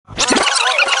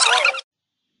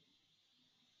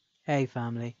Hey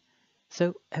family.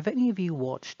 So, have any of you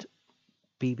watched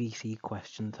BBC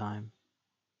Question Time?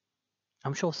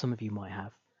 I'm sure some of you might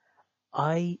have.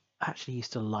 I actually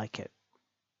used to like it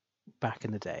back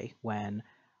in the day when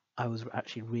I was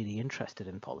actually really interested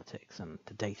in politics and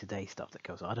the day-to-day stuff that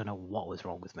goes on. I don't know what was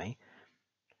wrong with me.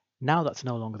 Now that's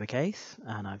no longer the case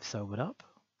and I've sobered up,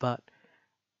 but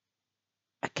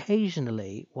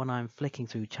occasionally when I'm flicking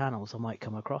through channels, I might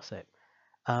come across it.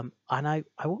 And I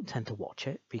won't tend to watch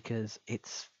it because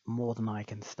it's more than I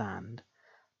can stand.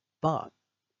 But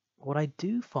what I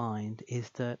do find is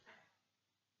that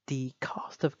the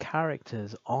cast of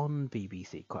characters on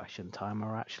BBC Question Time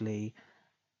are actually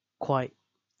quite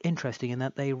interesting in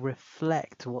that they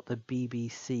reflect what the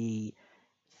BBC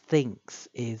thinks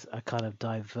is a kind of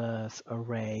diverse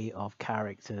array of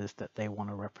characters that they want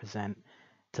to represent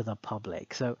to the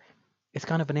public. So it's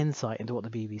kind of an insight into what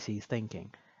the BBC is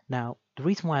thinking. Now, the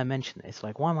reason why I mention this,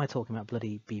 like, why am I talking about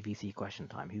bloody BBC Question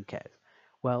Time? Who cares?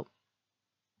 Well,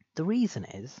 the reason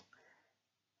is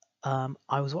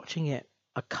I was watching it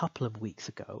a couple of weeks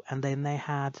ago, and then they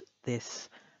had this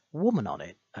woman on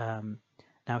it.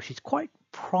 Now she's quite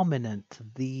prominent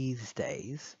these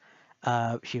days.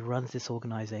 She runs this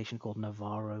organization called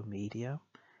Navarro Media,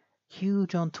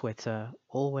 huge on Twitter,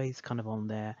 always kind of on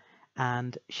there,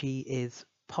 and she is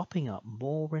popping up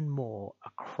more and more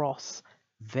across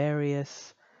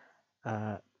various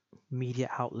uh, media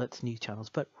outlets, news channels,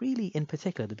 but really in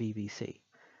particular the BBC.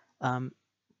 Um,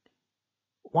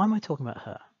 why am I talking about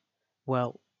her?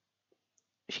 Well,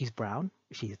 she's brown,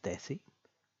 she's Desi,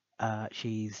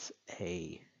 she's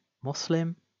a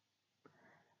Muslim,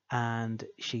 and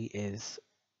she is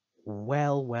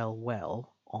well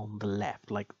on the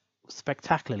left, like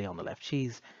spectacularly on the left.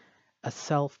 She's a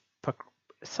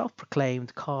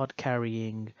self-proclaimed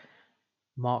card-carrying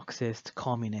Marxist,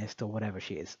 communist, or whatever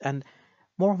she is. And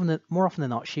more often than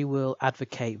not, she will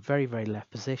advocate very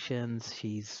left positions.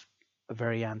 She's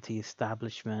very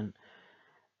anti-establishment.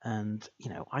 And,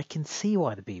 I can see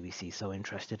why the BBC is so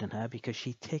interested in her because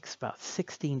she ticks about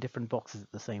 16 different boxes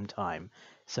at the same time.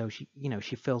 So she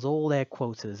fills all their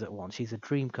quotas at once. She's a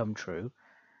dream come true,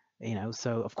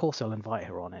 so of course they'll invite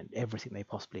her on it, everything they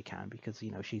possibly can because,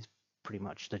 she's pretty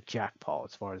much the jackpot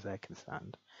as far as they're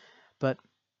concerned. But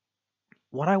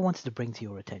what I wanted to bring to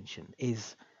your attention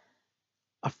is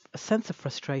a sense of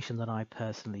frustration that I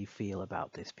personally feel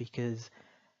about this because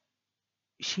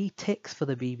she ticks for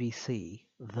the BBC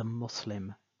the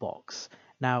Muslim box.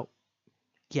 Now,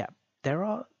 yeah, there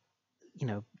are,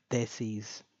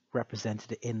 Desis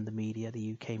represented in the media,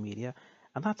 the UK media,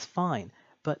 and that's fine.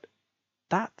 But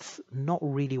that's not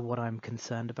really what I'm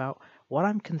concerned about. What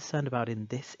I'm concerned about in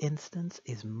this instance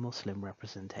is Muslim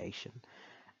representation.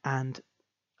 And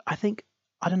I think,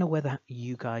 I don't know whether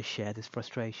you guys share this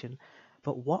frustration,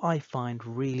 but what I find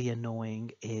really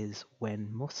annoying is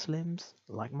when Muslims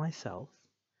like myself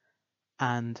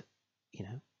and, you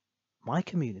know, my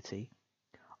community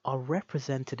are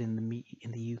represented in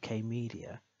the UK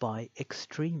media by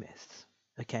extremists.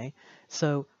 Okay,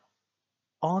 so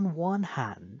on one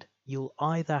hand, you'll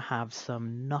either have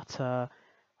some nutter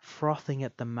frothing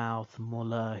at the mouth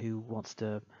mullah who wants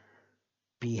to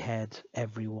behead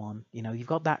everyone. You've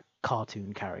got that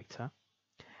cartoon character,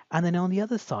 and then on the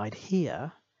other side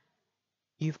here,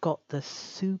 you've got the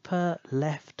super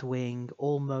left wing,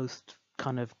 almost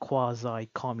kind of quasi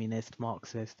communist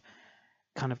Marxist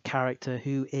kind of character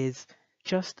who is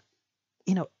just,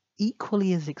 you know,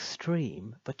 equally as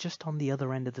extreme, but just on the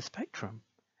other end of the spectrum.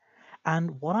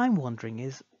 And what I'm wondering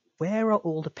is, where are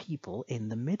all the people in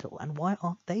the middle and why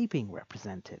aren't they being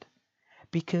represented?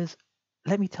 Because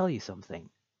let me tell you something.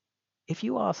 If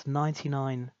you ask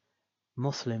 99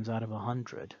 Muslims out of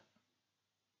 100,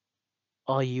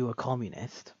 are you a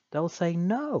communist? They'll say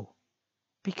no.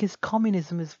 Because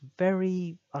communism is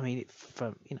very, I mean,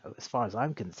 from, as far as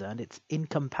I'm concerned, it's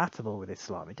incompatible with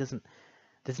Islam.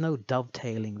 There's no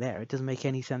dovetailing there. It doesn't make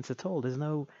any sense at all. There's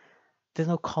no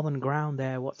common ground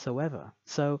there whatsoever.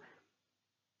 So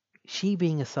she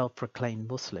being a self-proclaimed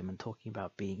Muslim and talking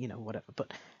about being, whatever,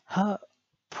 but her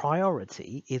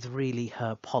priority is really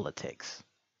her politics,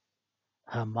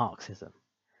 her Marxism.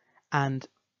 And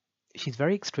she's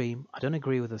very extreme. I don't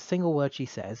agree with a single word she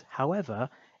says. However,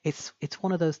 it's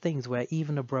one of those things where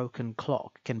even a broken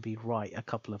clock can be right a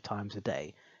couple of times a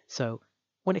day. So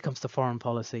when it comes to foreign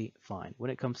policy, fine. When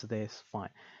it comes to this,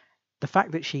 fine. The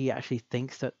fact that she actually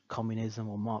thinks that communism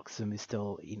or Marxism is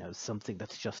still, something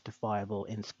that's justifiable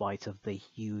in spite of the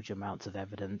huge amounts of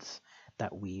evidence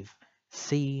that we've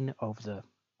seen over the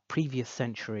previous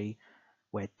century,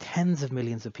 where tens of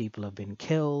millions of people have been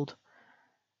killed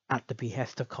at the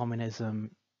behest of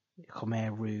communism,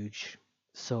 Khmer Rouge,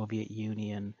 Soviet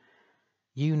Union,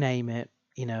 you name it,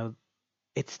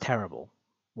 it's terrible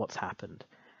what's happened.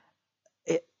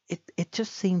 It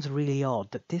just seems really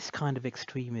odd that this kind of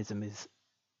extremism is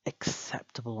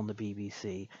acceptable on the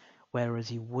BBC, whereas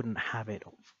you wouldn't have it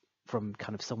from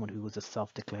kind of someone who was a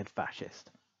self-declared fascist.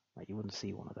 Like you wouldn't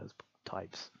see one of those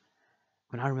types.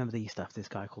 I mean, I remember they used to have this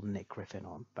guy called Nick Griffin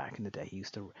on back in the day. He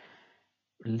used to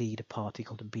lead a party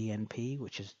called the BNP,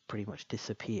 which has pretty much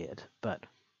disappeared. But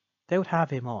they would have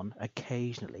him on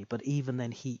occasionally. But even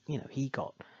then, he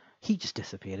just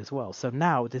disappeared as well. So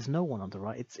now there's no one on the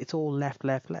right. It's all left,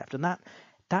 left, left, and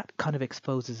that kind of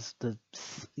exposes the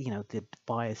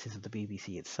biases of the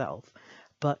BBC itself.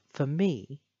 But for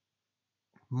me,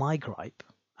 my gripe,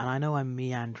 and I know I'm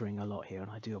meandering a lot here, and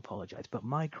I do apologize, but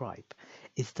my gripe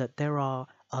is that there are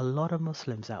a lot of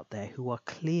Muslims out there who are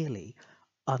clearly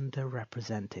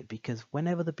underrepresented because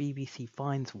whenever the BBC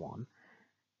finds one,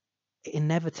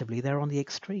 inevitably they're on the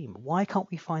extreme. Why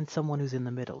can't we find someone who's in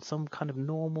the middle, some kind of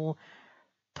normal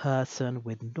person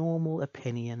with normal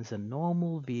opinions and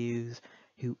normal views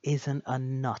who isn't a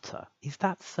nutter? Is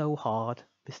that so hard,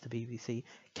 Mr. BBC?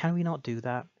 Can we not do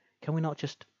that? Can we not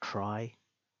just try?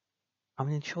 I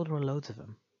mean, sure there are loads of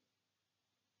them.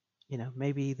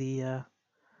 Maybe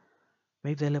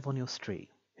maybe they live on your street.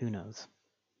 Who knows?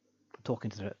 Talking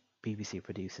to the BBC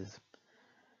producers.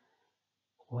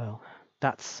 Well,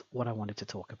 that's what I wanted to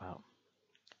talk about.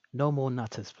 No more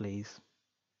nutters, please.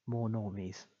 More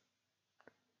normies.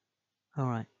 All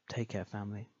right, take care,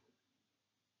 family.